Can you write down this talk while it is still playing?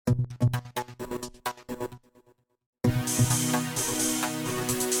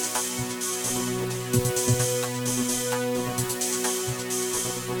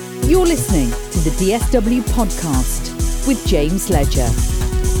listening to the DSW podcast with James Ledger.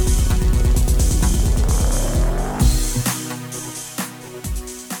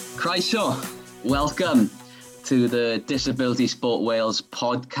 Croeso, welcome to the Disability Sport Wales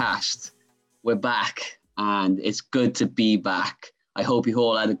podcast. We're back and it's good to be back. I hope you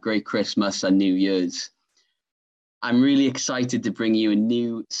all had a great Christmas and New Year's. I'm really excited to bring you a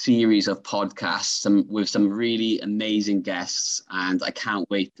new series of podcasts with some really amazing guests, and I can't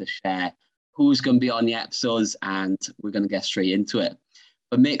wait to share who's going to be on the episodes, and we're going to get straight into it.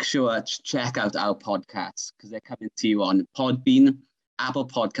 But make sure to check out our podcasts because they're coming to you on Podbean, Apple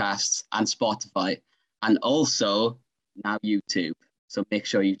Podcasts and Spotify, and also now YouTube. So make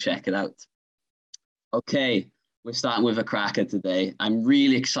sure you check it out. Okay, we're starting with a cracker today. I'm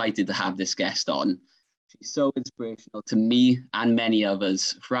really excited to have this guest on. She's so inspirational to me and many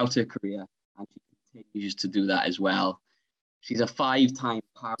others throughout her career, and she continues to do that as well. She's a 5-time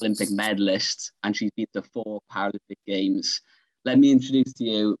Paralympic medalist, and she's been to 4 Paralympic Games. Let me introduce to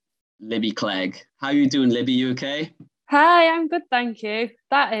you Libby Clegg. How are you doing, Libby? You okay? Hi, I'm good, thank you.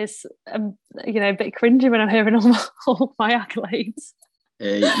 That is, a bit cringy when I'm hearing all my accolades.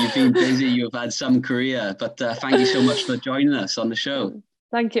 You've been busy, you've had some career, but thank you so much for joining us on the show.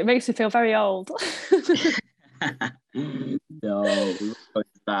 Thank you. It makes me feel very old. No,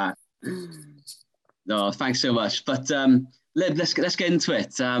 thanks so much. But Lib, let's get into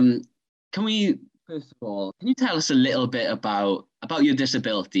it. Can you tell us a little bit about your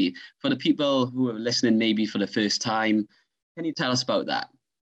disability for the people who are listening maybe for the first time? Can you tell us about that?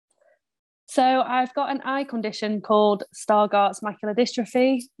 So I've got an eye condition called Stargardt's macular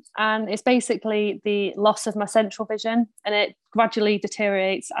dystrophy, and it's basically the loss of my central vision, and it gradually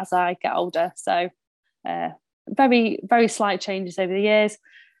deteriorates as I get older. So very, very slight changes over the years.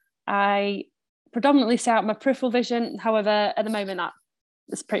 I predominantly see out my peripheral vision. However, at the moment, that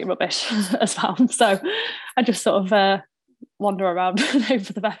is pretty rubbish as well. So I just sort of wander around and hope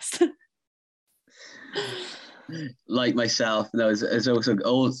for the best. Like myself, it's also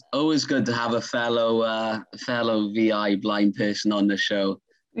always good to have a fellow VI blind person on the show.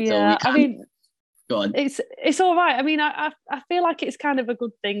 Yeah, so go on. It's all right. I mean, I feel like it's kind of a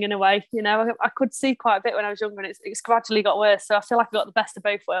good thing in a way. You know, I could see quite a bit when I was younger, and it's gradually got worse. So I feel like I got the best of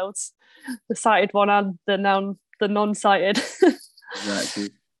both worlds: the sighted one and the non-sighted.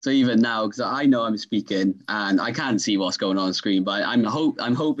 Exactly. So even now, because I know I'm speaking and I can't see what's going on screen, but I'm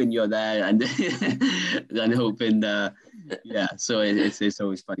hoping you're there, and I'm hoping, So it's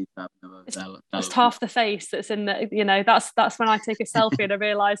always funny to have just half the face that's in the, that's when I take a selfie and I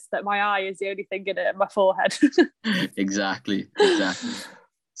realise that my eye is the only thing in it, and my forehead. Exactly.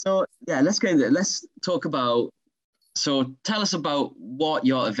 So yeah, let's get into it. Let's talk about. So tell us about what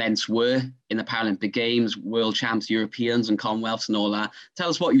your events were in the Paralympic Games, World Champs, Europeans and Commonwealths and all that. Tell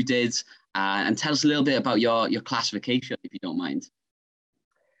us what you did and tell us a little bit about your classification, if you don't mind.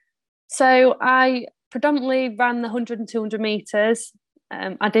 So I predominantly ran the 100 and 200 metres.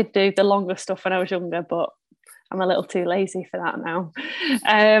 I did do the longer stuff when I was younger, but I'm a little too lazy for that now.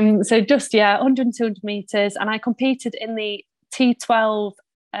 So just, 100 and 200 metres. And I competed in the T12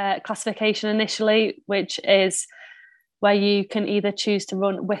 classification initially, which is where you can either choose to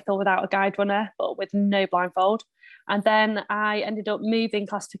run with or without a guide runner, but with no blindfold. And then I ended up moving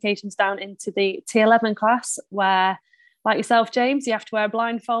classifications down into the T11 class, where, like yourself, James, you have to wear a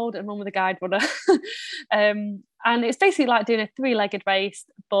blindfold and run with a guide runner. And it's basically like doing a 3-legged race,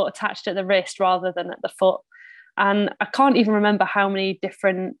 but attached at the wrist rather than at the foot. And I can't even remember how many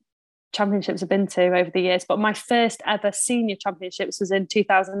different championships I've been to over the years, but my first ever senior championships was in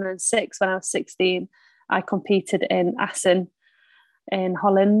 2006 when I was 16. I competed in Assen in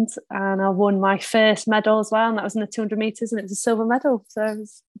Holland, and I won my first medal as well, and that was in the 200 metres, and it was a silver medal. So it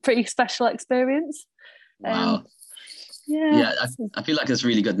was a pretty special experience. Wow. I feel like it's a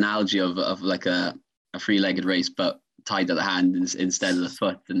really good analogy of like a 3-legged race, but tied to the hand instead of the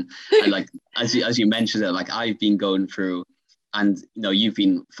foot. And like as you mentioned it, like I've been going through, and you've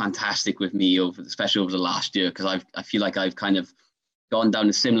been fantastic with me especially over the last year, because I feel like I've kind of gone down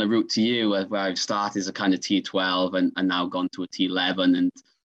a similar route to you, where I've started as a kind of T12 and now gone to a T11, and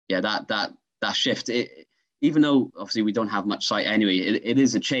that shift, even though obviously we don't have much sight anyway, it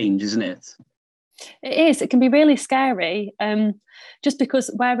is a change, isn't it? It is. It can be really scary, just because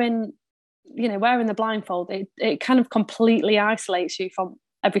wearing the blindfold, it kind of completely isolates you from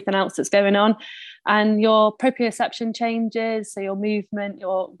everything else that's going on, and your proprioception changes, so your movement,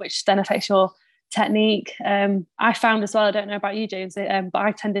 which then affects your technique. I found as well, I don't know about you, James, but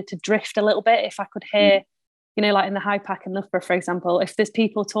I tended to drift a little bit if I could hear, like in the high pack in Loughborough, for example, if there's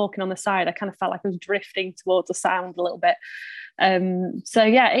people talking on the side, I kind of felt like I was drifting towards the sound a little bit. So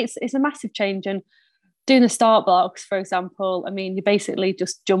yeah, it's a massive change. And doing the start blocks, for example, I mean, you're basically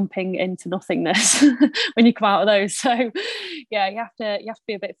just jumping into nothingness when you come out of those. So yeah, you have to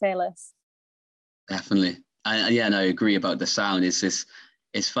be a bit fearless. Definitely. And I agree about the sound.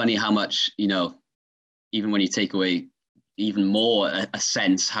 It's funny how much, even when you take away even more a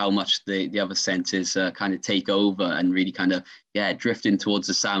sense, how much the other senses kind of take over and really kind of, drifting towards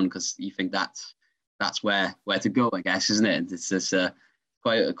the sound, because you think that's where to go, I guess, isn't it? It's just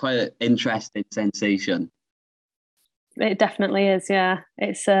quite an interesting sensation. It definitely is, yeah.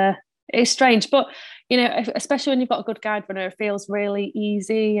 It's strange, but especially when you've got a good guide runner, it feels really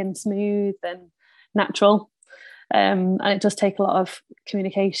easy and smooth and natural, and it does take a lot of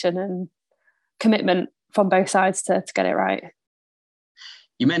communication and commitment from both sides to get it right.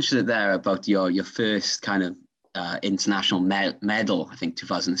 You mentioned it there about your first kind of international medal, I think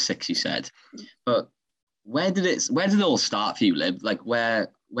 2006 you said, but where did it all start for you, Lib? Like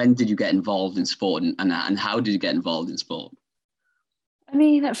when did you get involved in sport, and how did you get involved in sport? I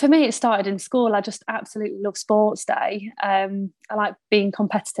mean, for me, it started in school. I just absolutely love sports day. I like being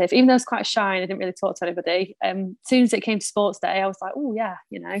competitive, even though I was quite shy and I didn't really talk to anybody. As soon as it came to sports day, I was like, oh yeah,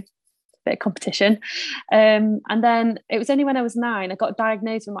 a bit of competition. And then it was only when I was 9, I got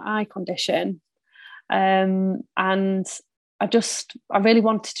diagnosed with my eye condition. And I really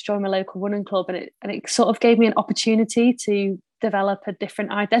wanted to join my local running club, and it sort of gave me an opportunity to develop a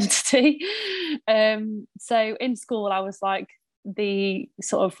different identity. So in school, I was like the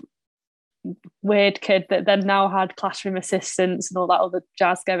sort of weird kid that then now had classroom assistants and all that other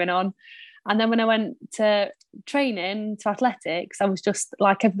jazz going on. And then when I went to training, to athletics, I was just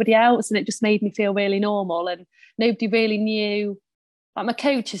like everybody else, and it just made me feel really normal, and nobody really knew. Like my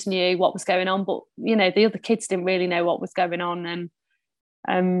coaches knew what was going on, but the other kids didn't really know what was going on.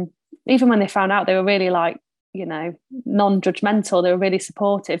 And even when they found out, they were really like, non-judgmental. They were really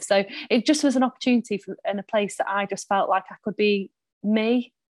supportive. So it just was an opportunity in a place that I just felt like I could be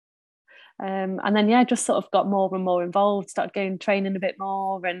me. And then just sort of got more and more involved, started going training a bit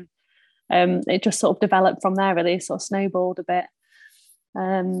more, and it just sort of developed from there. Really, sort of snowballed a bit.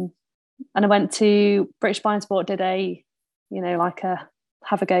 And I went to British Blind Sport, did a like a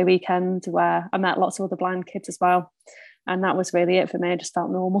have a go weekend where I met lots of other blind kids as well, and that was really it for me. I just felt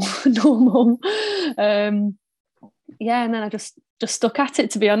normal. And then I just stuck at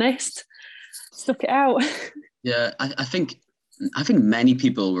it, to be honest, stuck it out. Yeah, I think many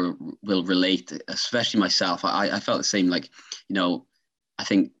people will relate, especially myself. I felt the same. Like, I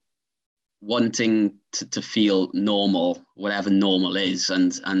think wanting to feel normal, whatever normal is,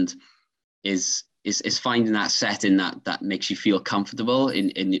 and is finding that setting that makes you feel comfortable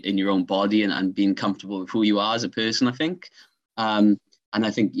in your own body, and being comfortable with who you are as a person, I think. And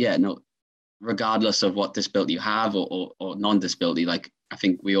I think, regardless of what disability you have or non-disability, like, I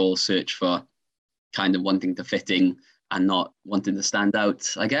think we all search for kind of wanting to fit in and not wanting to stand out,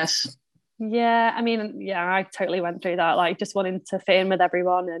 I guess. Yeah, I mean, I totally went through that, like just wanting to fit in with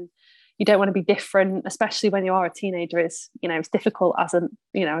everyone, and you don't want to be different, especially when you are a teenager. It's difficult as it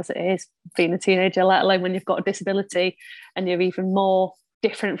is being a teenager, let alone when you've got a disability and you're even more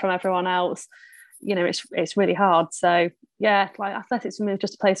different from everyone else. It's really hard. So like athletics for me was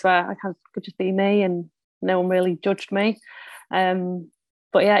just a place where I could just be me, and no one really judged me.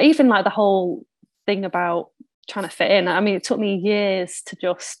 But even like the whole thing about trying to fit in, I mean, it took me years to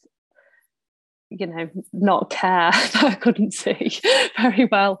just not care that I couldn't see very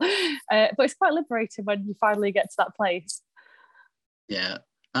well, but it's quite liberating when you finally get to that place. Yeah.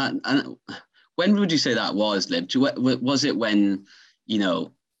 And when would you say that was, Liv? Was it when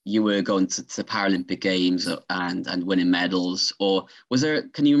you were going to Paralympic Games and winning medals, or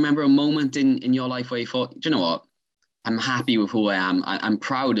can you remember a moment in your life where you thought, do you know what, I'm happy with who I am, I'm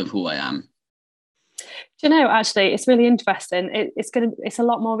proud of who I am? Do you know, actually, it's really interesting. It's a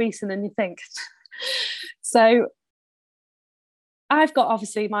lot more recent than you think. So I've got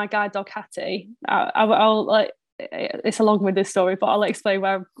obviously my guide dog Hattie. I'll like, it's a long-winded story, but I'll explain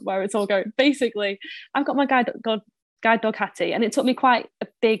where it's all going. Basically, I've got my guide dog Hattie, and it took me quite a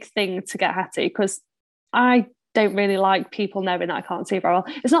big thing to get Hattie, because I don't really like people knowing that I can't see very well.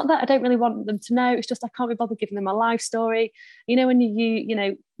 It's not that I don't really want them to know, it's just I can't be bothered giving them my life story. When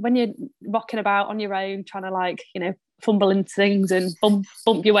you're rocking about on your own, trying to fumble into things and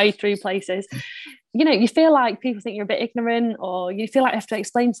bump your way through places, you feel like people think you're a bit ignorant, or you feel like you have to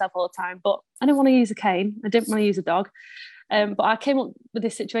explain yourself all the time. But I don't want to use a cane, I didn't want to use a dog, but I came up with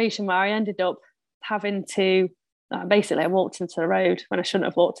this situation where I ended up having to basically I walked into the road when I shouldn't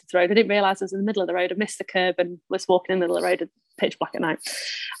have walked into the road. I didn't realise I was in the middle of the road. I missed the curb and was walking in the middle of the road, pitch black at night.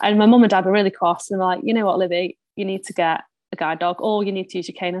 And my mum and dad were really cross, and they're like, you know what, Libby, you need to get a guide dog, or you need to use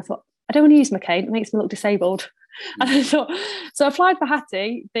your cane. I thought, I don't want to use my cane, it makes me look disabled. And I thought, so I applied for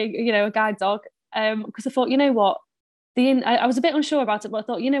Hattie, a guide dog, because I thought, you know what, I was a bit unsure about it, but I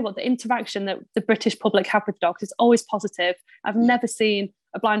thought, you know what, the interaction that the British public have with dogs is always positive. I've never seen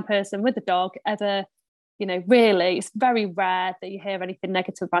a blind person with a dog ever, really, it's very rare that you hear anything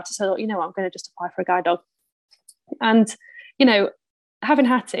negative about it. So I thought, you know what, I'm going to just apply for a guide dog. And, having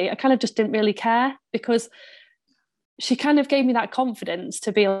Hattie, I kind of just didn't really care, because she kind of gave me that confidence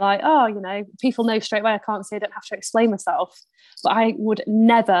to be like, oh, people know straight away I can't see, I don't have to explain myself. But I would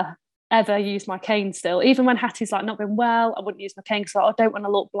never, ever use my cane still. Even when Hattie's like not been well, I wouldn't use my cane because I don't want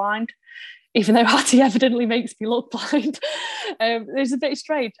to look blind, even though Hattie evidently makes me look blind. It was a bit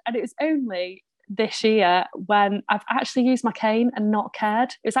strange. And it was only this year when I've actually used my cane and not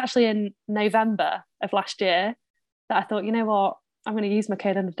cared. It was actually in November of last year that I thought, you know what, I'm going to use my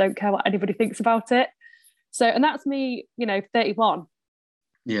cane and I don't care what anybody thinks about it. So, and that's me, 31.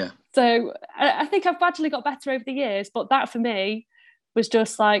 Yeah. So I think I've gradually got better over the years, but that for me was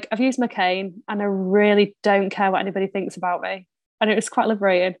just like, I've used my cane and I really don't care what anybody thinks about me. And it was quite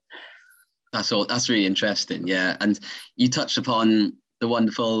liberating. That's really interesting. Yeah. And you touched upon the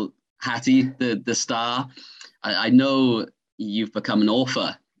wonderful Hattie, the star. I know you've become an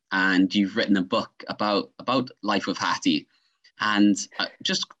author and you've written a book about life with Hattie. And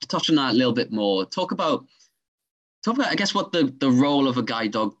just touch on that a little bit more. Talk about, I guess, what the role of a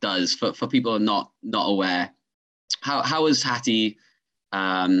guide dog does for people who are not aware. How has Hattie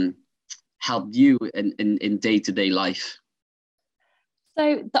helped you in day-to-day life?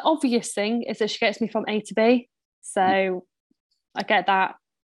 So the obvious thing is that she gets me from A to B. So I get that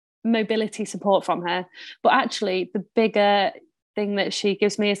mobility support from her. But actually, the bigger thing that she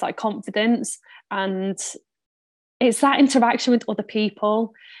gives me is like confidence, and it's that interaction with other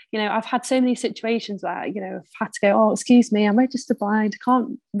people. I've had so many situations where, I've had to go, oh, excuse me, I'm registered blind, I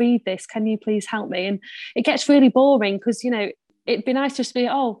can't read this, can you please help me? And it gets really boring because, it'd be nice just to be,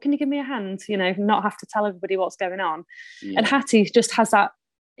 oh, can you give me a hand? Not have to tell everybody what's going on. Yeah. And Hattie just has that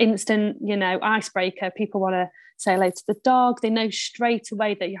instant, icebreaker. People want to say hello to the dog. They know straight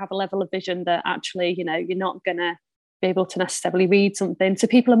away that you have a level of vision that actually, you're not going to be able to necessarily read something. So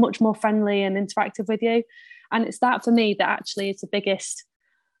people are much more friendly and interactive with you. And it's that for me that actually is the biggest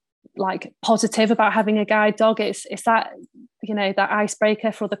positive about having a guide dog. It's that, that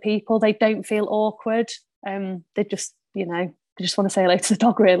icebreaker for other people. They don't feel awkward. They just, they just want to say hello to the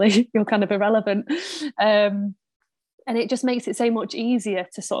dog, really. You're kind of irrelevant. And it just makes it so much easier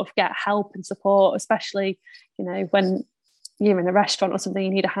to sort of get help and support, especially, when you're in a restaurant or something,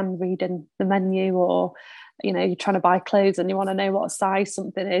 you need a hand reading the menu, or you're trying to buy clothes and you want to know what size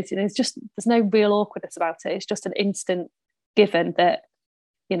something is. There's no real awkwardness about it. It's just an instant given that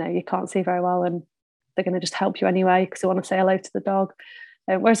you can't see very well, and they're going to just help you anyway because they want to say hello to the dog.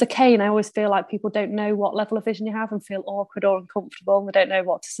 Whereas a cane, I always feel like people don't know what level of vision you have and feel awkward or uncomfortable, and they don't know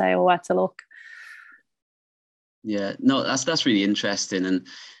what to say or where to look. Yeah, no, that's really interesting. And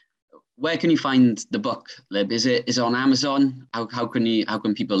where can you find the book, Lib? Is it on Amazon? How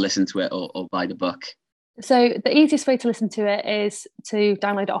can people listen to it or buy the book? So the easiest way to listen to it is to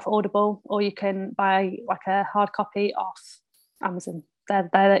download it off Audible, or you can buy a hard copy off Amazon. They're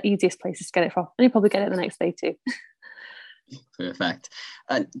the easiest places to get it from, and you'll probably get it the next day too. Perfect.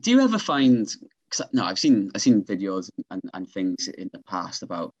 Do you ever find? I've seen videos and things in the past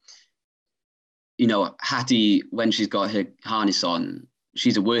about, Hattie, when she's got her harness on,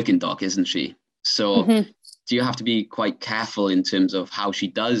 she's a working dog, isn't she? So do you have to be quite careful in terms of how she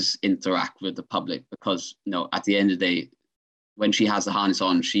does interact with the public? Because, at the end of the day, when she has the harness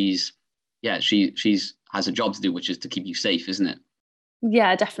on, she's has a job to do, which is to keep you safe, isn't it?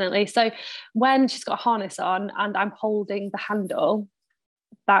 Yeah, definitely. So when she's got a harness on and I'm holding the handle,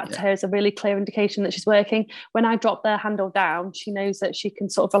 that to her is a really clear indication that she's working. When I drop the handle down, she knows that she can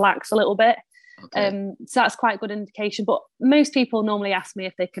sort of relax a little bit. Okay. So that's quite a good indication. But most people normally ask me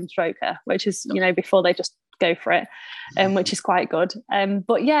if they can stroke her, which is, before they just go for it, which is quite good.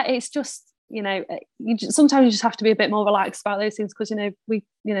 But yeah, it's just, sometimes you just have to be a bit more relaxed about those things because,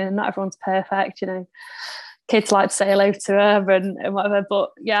 not everyone's perfect, Kids like to say hello to her and whatever. But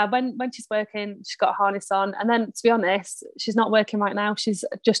yeah, when she's working, she's got a harness on. And then, to be honest, she's not working right now. She's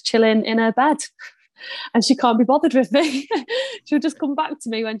just chilling in her bed. And she can't be bothered with me. She'll just come back to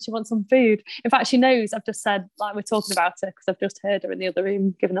me when she wants some food. In fact, she knows I've just said, we're talking about her because I've just heard her in the other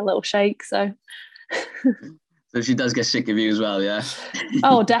room giving a little shake. So she does get sick of you as well, yeah?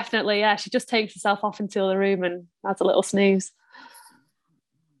 Oh, definitely, yeah. She just takes herself off into the other room and has a little snooze.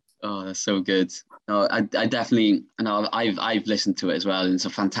 Oh, that's so good. No, I definitely, I've listened to it as well, and it's a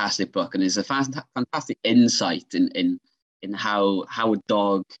fantastic book, and it's a fantastic insight in in how a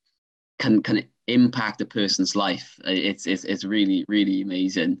dog can impact a person's life. It's really, really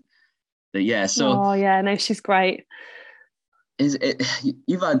amazing. But yeah, so Oh yeah, no, she's great.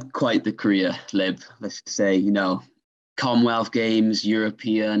 You've had quite the career, Lib, let's say, Commonwealth Games,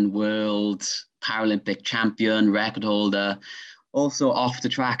 European, World, Paralympic champion, record holder, also off the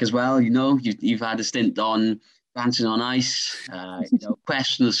track as well. You've had a stint on Dancing on Ice,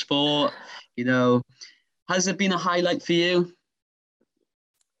 questionable sport. Has it been a highlight for you?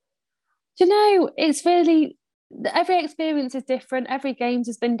 It's really, every experience is different. Every games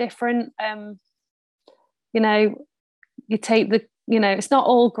has been different. You take it's not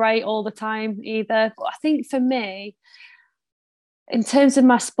all great all the time either. But I think for me, in terms of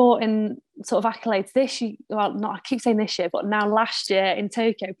my sporting sort of accolades this year, well, not I keep saying this year, but now last year in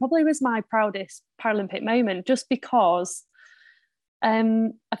Tokyo probably was my proudest Paralympic moment, just because I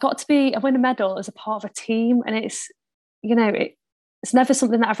win a medal as a part of a team, and it's never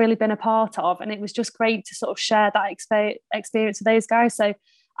something that I've really been a part of, and it was just great to sort of share that experience with those guys. So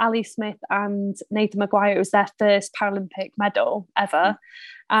Ali Smith and Nathan Maguire, it was their first Paralympic medal ever,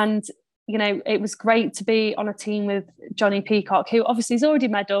 and it was great to be on a team with Johnny Peacock, who obviously has already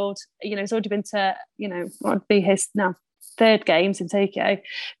medalled. He's already been to what would be his now third games in Tokyo,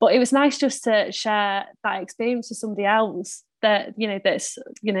 but it was nice just to share that experience with somebody else that that's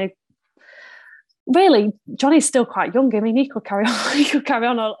really, Johnny's still quite young. I mean, he could carry on. He could carry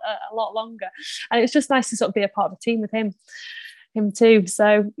on a lot longer, and it's just nice to sort of be a part of a team with him too.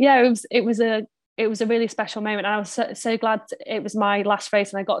 So yeah, it was a really special moment, and I was so glad it was my last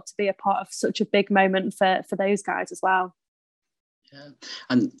race, and I got to be a part of such a big moment for those guys as well. Yeah,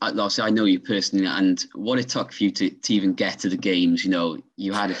 and obviously I know you personally, and what it took for you to even get to the games.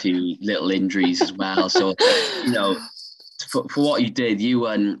 You had a few little injuries as well, so for what you did,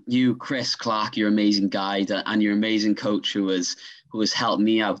 you, Chris Clark, your amazing guide, and your amazing coach who has helped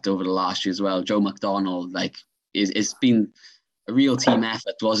me out over the last year as well, Joe McDonald. It's been a real team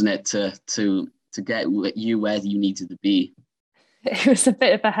effort, wasn't it, to get you where you needed to be? It was a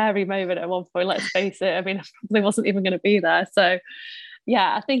bit of a hairy moment at one point, let's face it. I mean, I probably wasn't even going to be there. So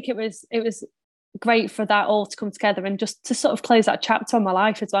yeah, I think it was great for that all to come together and just to sort of close that chapter on my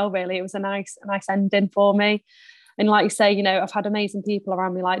life as well, really. It was a nice ending for me. And like you say, I've had amazing people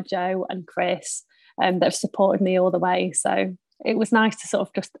around me like Joe and Chris that have supported me all the way. So it was nice to sort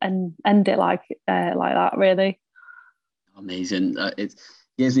of just end it like that, really. Amazing. It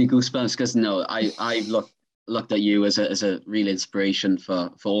gives me goosebumps because I've looked at you as a real inspiration for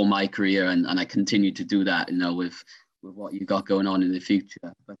all my career, and I continue to do that, with what you've got going on in the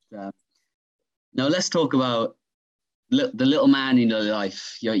future. But now let's talk about the little man in your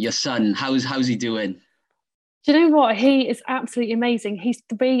life, your son. How's he doing? Do you know what? He is absolutely amazing. He's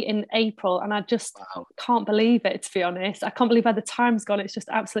 3 in April, and I just can't believe it, to be honest. I can't believe how the time's gone. It's just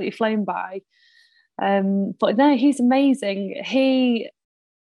absolutely flown by. But no, he's amazing. He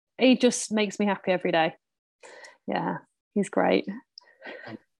just makes me happy every day. Yeah, he's great.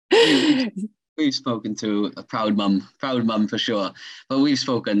 We've spoken to a proud mum for sure. But we've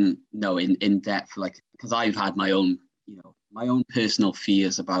spoken, in depth, because I've had my own personal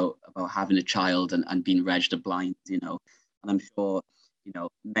fears about having a child and being registered blind, and I'm sure,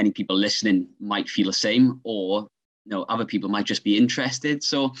 many people listening might feel the same, or, other people might just be interested.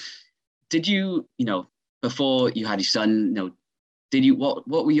 So did you, before you had your son,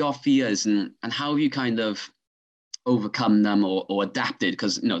 what were your fears, and how have you kind of overcome them or adapted?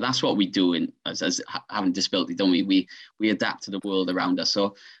 Because that's what we do as having disability, don't we? We adapt to the world around us.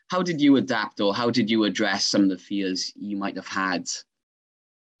 So how did you adapt, or how did you address some of the fears you might have had?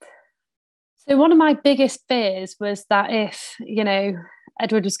 So one of my biggest fears was that if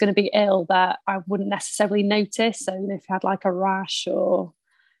Edward was going to be ill, that I wouldn't necessarily notice. So if he had like a rash, or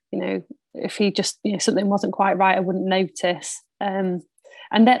if he just something wasn't quite right, I wouldn't notice. And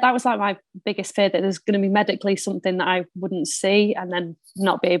that was like my biggest fear, that there's going to be medically something that I wouldn't see and then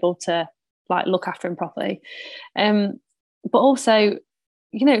not be able to look after him properly. But also,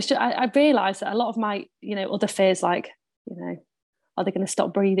 it's just, I realised that a lot of my, other fears, are they going to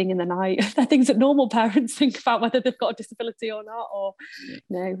stop breathing in the night? They're things that normal parents think about, whether they've got a disability or not, or,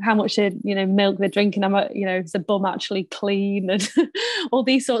 how much, milk they're drinking. Is the bum actually clean, and all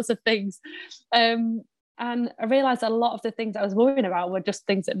these sorts of things. And I realised that a lot of the things I was worrying about were just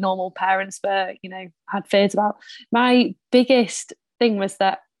things that normal parents were, had fears about. My biggest thing was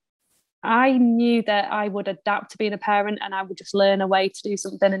that I knew that I would adapt to being a parent, and I would just learn a way to do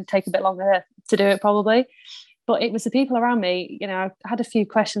something and take a bit longer to do it probably. But it was the people around me, I had a few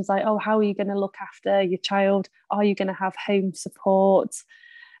questions like, oh, how are you going to look after your child? Are you going to have home support?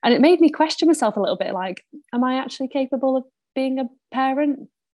 And it made me question myself a little bit, like, am I actually capable of being a parent?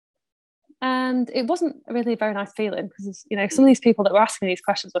 And it wasn't really a very nice feeling, because, you know, some of these people that were asking these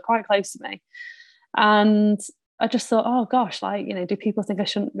questions were quite close to me. And I just thought, oh gosh, like, you know, do people think I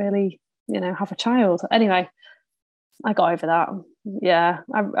shouldn't really, you know, have a child? Anyway, I got over that. Yeah,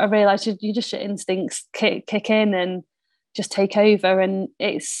 I realised you just, your instincts kick in and just take over, and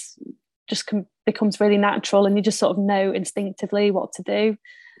it's just becomes really natural, and you just sort of know instinctively what to do.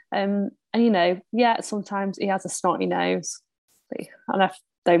 And you know, yeah, sometimes he has a snotty nose, and I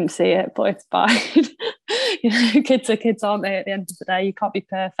don't see it, but it's fine. You know, kids are kids, aren't they? At the end of the day, you can't be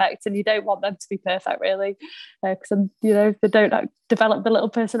perfect, and you don't want them to be perfect, really, because you know, they don't develop the little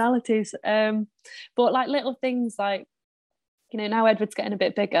personalities. But like little things, like, you know, now Edward's getting a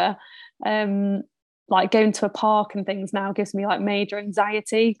bit bigger, like going to a park and things now gives me like major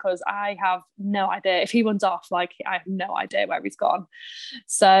anxiety, because I have no idea if he runs off, like I have no idea where he's gone.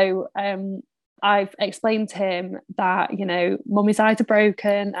 So I've explained to him that, you know, mummy's eyes are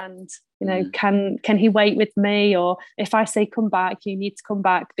broken, and, you know, can he wait with me, or if I say come back, you need to come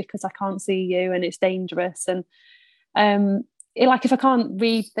back, because I can't see you and it's dangerous. And like if I can't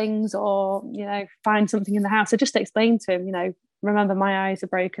read things, or, you know, find something in the house, I just explain to him, you know, remember, my eyes are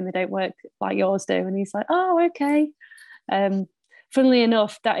broken, they don't work like yours do. And he's like, oh, okay. Funnily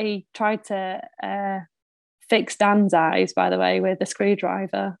enough, Daddy tried to fix Dan's eyes, by the way, with a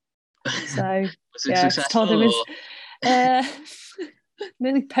screwdriver. So yeah, told him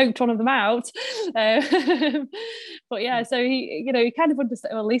nearly poked one of them out. But yeah, so he, you know, he kind of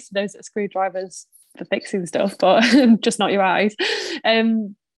understands, well, at least he knows that screwdrivers for fixing stuff, but just not your eyes.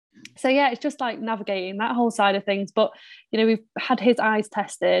 So yeah, it's just like navigating that whole side of things. But, you know, we've had his eyes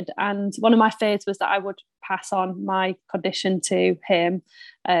tested, and one of my fears was that I would pass on my condition to him,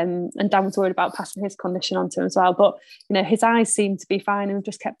 and Dan was worried about passing his condition on to him as well. But, you know, his eyes seemed to be fine, and we've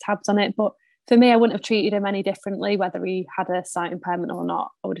just kept tabs on it. But for me, I wouldn't have treated him any differently, whether he had a sight impairment or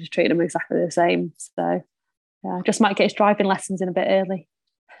not. I would have treated him exactly the same. So yeah, just might get his driving lessons in a bit early,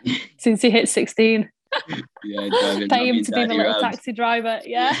 since he hits 16. Yeah, pay him to be the little taxi driver.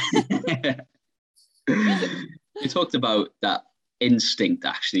 Yeah. You talked about that instinct,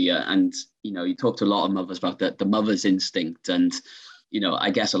 actually, and, you know, you talked to a lot of mothers about the mother's instinct, and, you know, I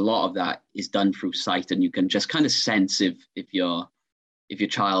guess a lot of that is done through sight, and you can just kind of sense if your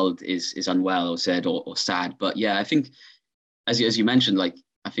child is unwell or sad or sad. But yeah, I think as you mentioned, like,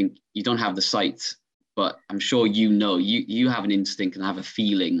 I think you don't have the sight, but I'm sure you have an instinct and have a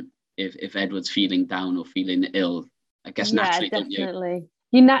feeling if Edward's feeling down or feeling ill. I guess naturally, definitely. Don't you?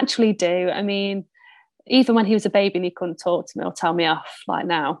 You naturally do. I mean, even when he was a baby and he couldn't talk to me or tell me off like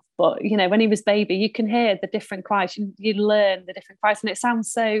now, but, you know, when he was baby, you can hear the different cries. You learn the different cries, and it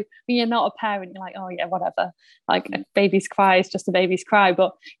sounds so, when you're not a parent, you're like, oh yeah, whatever, like a baby's cry is just a baby's cry.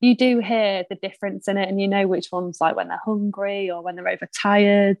 But you do hear the difference in it, and you know which ones, like when they're hungry or when they're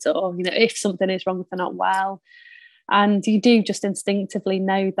overtired, or, you know, if something is wrong, if they're not well. And you do just instinctively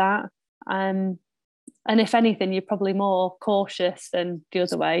know that. And if anything, you're probably more cautious than the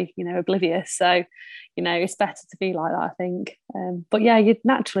other way, you know, oblivious. So, you know, it's better to be like that, I think. But yeah, you'd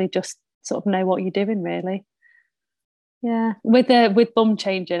naturally just sort of know what you're doing, really. Yeah. With bum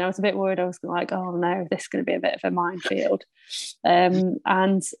changing, I was a bit worried. I was like, oh no, this is going to be a bit of a minefield.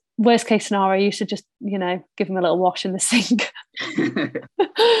 And worst case scenario, you should just, you know, give him a little wash in the sink.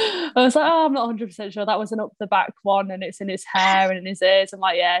 I was like, oh, I'm not 100% sure. That was an up the back one, and it's in his hair and in his ears. I'm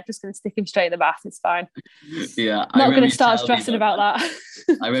like, yeah, just going to stick him straight in the bath. It's fine. Yeah. Not going to start stressing about that.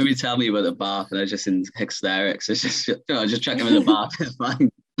 I remember you telling me about the bath, and I was just in hysterics. It's just, you know, just chuck him in the bath. It's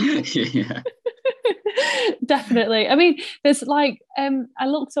fine. Yeah. Definitely. I mean, there's like, I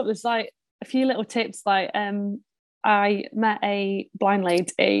looked up, there's like a few little tips, like, I met a blind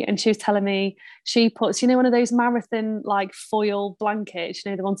lady, and she was telling me she puts, you know, one of those marathon like foil blankets, you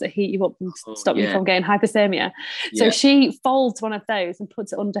know, the ones that heat you up and stop you from getting hypothermia. So she folds one of those and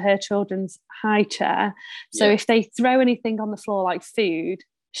puts it under her children's high chair. So if they throw anything on the floor like food,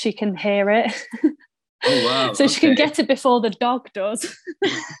 she can hear it. Oh wow. So she can get it before the dog does.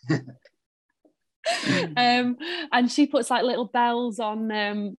 And she puts like little bells on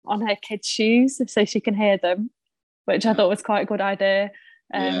her kids' shoes so she can hear them, which I thought was quite a good idea.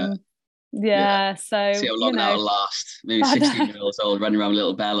 So see how long that'll last. Maybe 16-year-olds old running around with a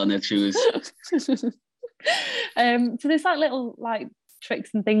little bell on their shoes. So there's like little like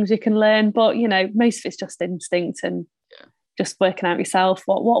tricks and things you can learn, but, you know, most of it's just instinct and just working out yourself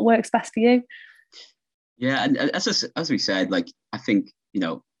what works best for you. Yeah, and as we said, like, I think, you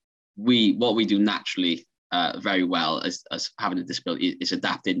know, what we do naturally very well as having a disability is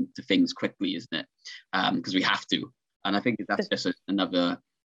adapting to things quickly, isn't it? Because we have to. And I think that's just another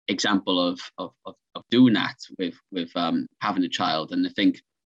example of doing that with having a child. And I think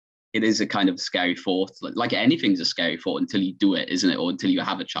it is a kind of a scary thought. Like anything's a scary thought until you do it, isn't it? Or until you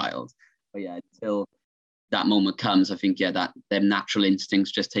have a child. But yeah, until that moment comes, I think, that them natural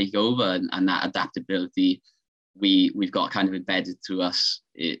instincts just take over, and that adaptability we've got kind of embedded to us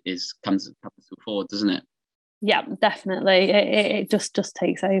comes to the fore, doesn't it? Yeah, definitely. It just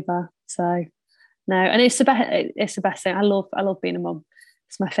takes over. So no, and it's the best thing. I love being a mum.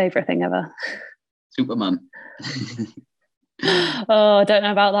 It's my favourite thing ever. Super mum. Oh, I don't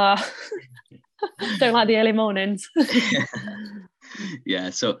know about that. Don't like the early mornings. Yeah.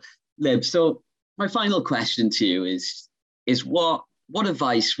 So, Lib, my final question to you is what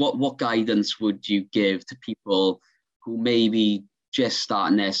advice, what guidance would you give to people who maybe just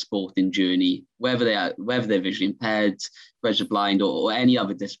starting their sporting journey, whether they're visually impaired, whether they're blind, or any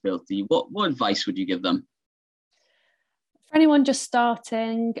other disability? What advice would you give them? For anyone just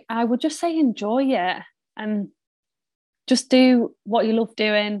starting, I would just say enjoy it and just do what you love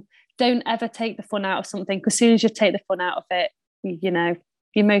doing. Don't ever take the fun out of something, because as soon as you take the fun out of it,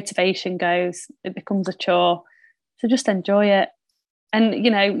 your motivation goes, it becomes a chore. So just enjoy it. And,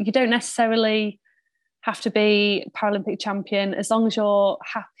 you don't necessarily have to be Paralympic champion. As long as you're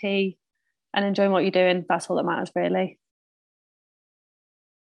happy and enjoying what you're doing, that's all that matters, really.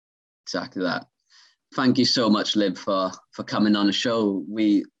 Exactly that. Thank you so much, Lib, for coming on the show.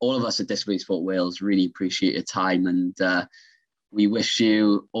 All of us at Disability Sport Wales really appreciate your time, and we wish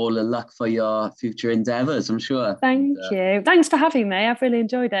you all the luck for your future endeavours, I'm sure. Thank you. Thanks for having me. I've really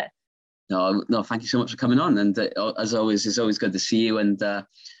enjoyed it. No, thank you so much for coming on. And as always, it's always good to see you. And I'm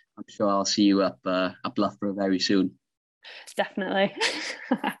sure I'll see you up Loughborough very soon. Definitely.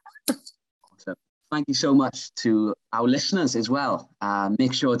 So, thank you so much to our listeners as well.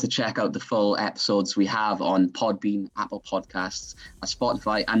 Make sure to check out the full episodes we have on Podbean, Apple Podcasts,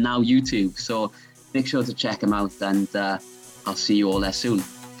 Spotify, and now YouTube. So make sure to check them out, and I'll see you all there soon.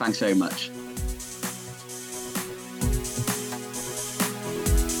 Thanks very much.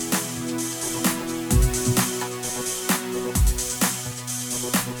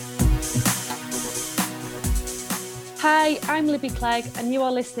 Hi, I'm Libby Clegg, and you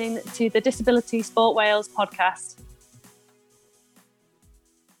are listening to the Disability Sport Wales podcast.